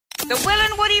The Will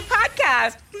and Woody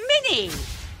Podcast Mini.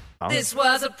 This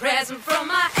was a present from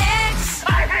my ex.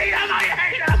 I hate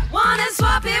him. Wanna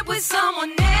swap it with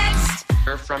someone next.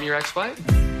 From your ex-wife?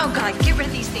 Oh, God, get rid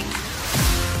of these things.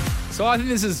 So I think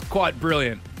this is quite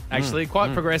brilliant, actually.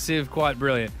 Quite progressive, quite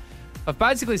brilliant. I've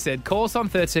basically said, call us on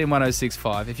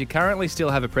 131065 if you currently still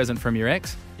have a present from your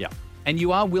ex. Yeah. And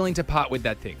you are willing to part with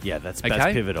that thing. Yeah, that's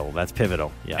Okay? pivotal. That's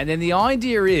pivotal. Yeah. And then the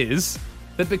idea is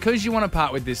that because you want to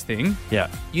part with this thing,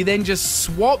 yeah. you then just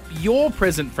swap your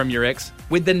present from your ex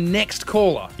with the next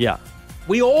caller. Yeah.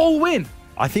 We all win.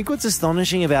 I think what's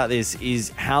astonishing about this is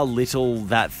how little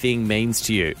that thing means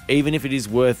to you, even if it is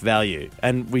worth value.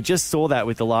 And we just saw that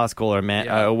with the last caller,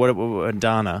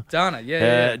 Dana. Dana,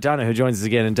 yeah. Dana, who joins us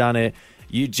again. And Dana,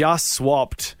 you just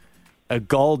swapped a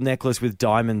gold necklace with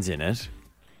diamonds in it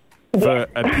for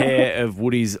a pair of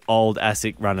Woody's old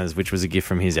ASIC runners, which was a gift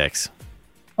from his ex.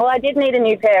 Well, I did need a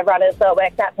new pair of runners, so it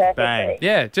worked out perfectly. Bang.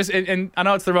 Yeah, just and I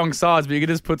know it's the wrong size, but you could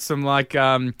just put some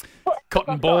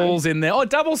cotton balls in there. Oh,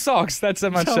 double socks. That's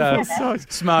a much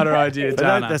smarter idea,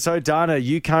 Dana. So, Dana,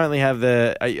 you currently have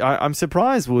the. I'm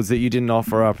surprised, Woods, that you didn't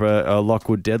offer up a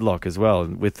Lockwood deadlock as well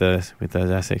with those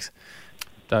ASICs.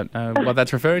 Don't know what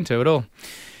that's referring to at all.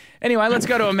 Anyway, let's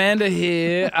go to Amanda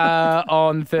here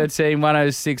on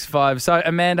 131065. So,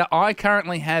 Amanda, I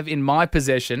currently have in my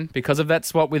possession, because of that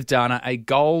swap with Dana, a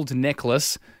gold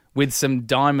necklace with some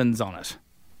diamonds on it.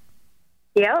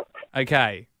 Yep.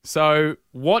 Okay, so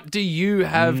what do you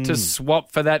have to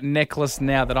swap for that necklace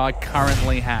now that I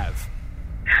currently have?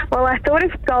 Well, I thought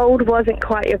if gold wasn't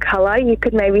quite your colour, you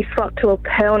could maybe swap to a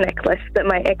pearl necklace that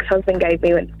my ex-husband gave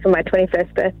me for my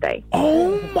 21st birthday.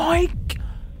 Oh, my...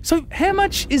 So how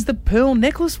much is the pearl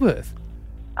necklace worth?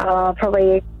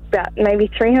 Probably about maybe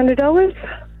 $300.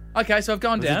 Okay, so I've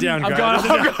gone down. downgrade.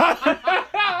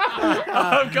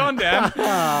 I've gone down.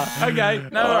 Okay,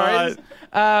 no worries.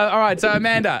 All right, so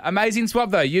Amanda, amazing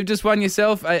swap though. You've just won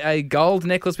yourself a gold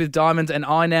necklace with diamonds, and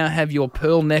I now have your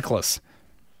pearl necklace.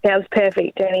 Sounds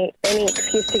perfect. Any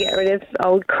excuse to get rid of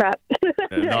old crap.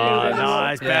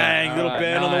 Nice, bang. Yeah, Little all right,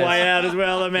 burn on the nice. way out as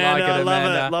well, Amanda. Like it, I love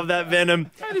Amanda. it. Love that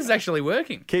venom. Oh, this is actually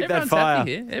working. Keep that Everyone's fire.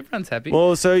 happy here. Everyone's happy.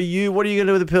 Well, so what are you going to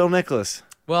do with the pearl necklace?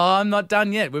 Well, I'm not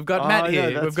done yet. We've got Matt yeah,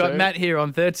 here. that's We've got true. Matt here on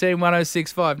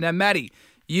 131065. Now, Matty,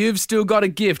 you've still got a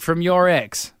gift from your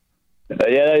ex. Yeah,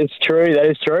 that is true. That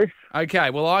is true. Okay,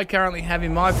 well, I currently have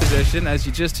in my possession, as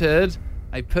you just heard,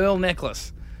 a pearl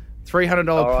necklace. $300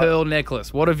 pearl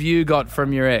necklace. What have you got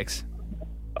from your ex?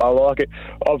 I like it.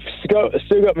 I've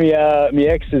still got my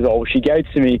ex's old. She gave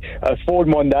to me a Ford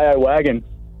Mondeo wagon.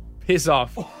 Piss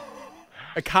off. A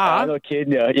I'm car? not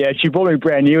kidding you. Yeah, she bought me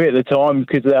brand new at the time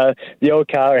because the old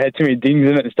car had too many dings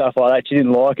in it and stuff like that. She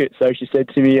didn't like it, so she said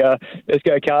to me, let's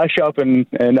go car shop and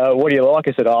what do you like?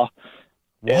 I said,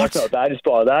 yeah, it's not bad, just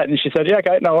buy that. And she said, yeah,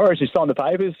 okay, no worries. She signed the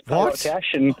papers, paid What?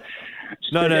 cash, and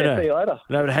No. see you later.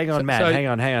 No, but hang on, Matt. So- hang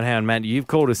on, Matt. You've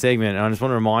called a segment, and I just want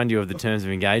to remind you of the terms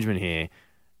of engagement here.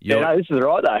 Yeah, no, this is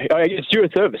right though. It's your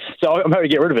service, so I'm happy to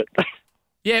get rid of it.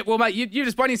 Yeah, well, mate, you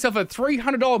just won yourself a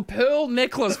 $300 pearl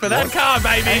necklace for that car,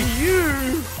 baby.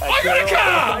 I got a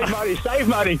car! Save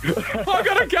money. I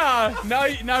got a car!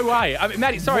 No way. I mean,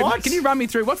 Matty, sorry, What? can you run me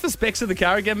through, what's the specs of the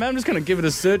car again, man? I'm just going to give it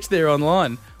a search there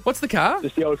online. What's the car?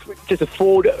 just a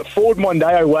Ford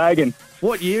Mondeo wagon.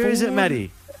 What year is it,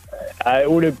 Matty?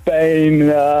 It would have been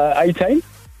 18.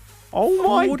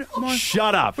 Oh, Ford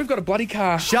Shut up. We've got a bloody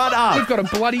car. Shut up. We've got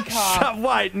a bloody car.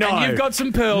 Wait, no. And you've got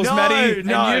some pearls, No, Matty.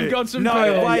 no. And you've got some No,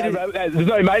 pearls. wait. There's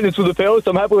no maintenance for the pearls,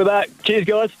 so I'm happy with that. Cheers,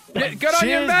 guys. Yeah, good on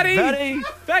you, Cheers, Matty. Matty.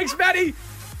 Thanks, Matty.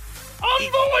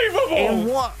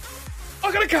 Unbelievable.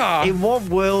 I got a car. In what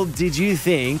world did you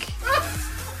think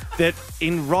that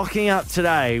in rocking up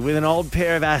today with an old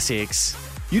pair of ASICs,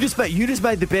 you just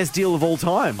made the best deal of all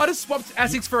time? I just swapped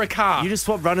ASICs for a car. You just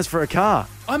swapped runners for a car.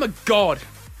 I'm a god.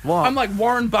 What? I'm like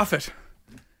Warren Buffett.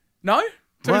 No?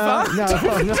 Too Well, far? No.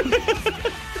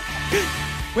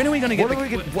 When are we going to get What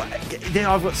are we Then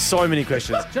I've got so many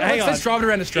questions. Let's drive it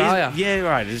around Australia. Yeah,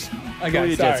 right. Just Okay, cool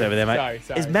your jets sorry, over there, mate.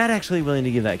 sorry. Is Matt actually willing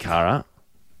to give that car up?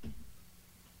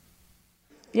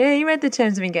 Yeah, you read the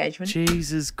terms of engagement.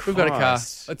 Jesus Christ. We've got a car.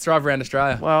 Let's drive around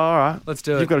Australia. Well, all right. Let's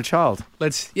do it. You've got a child.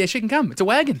 Yeah, she can come. It's a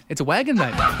wagon. It's a wagon,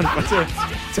 mate.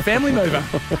 It's a family mover.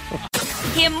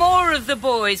 Hear more of the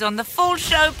boys on the Full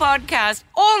Show podcast,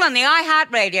 all on the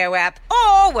iHeartRadio app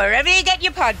or wherever you get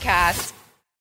your podcasts.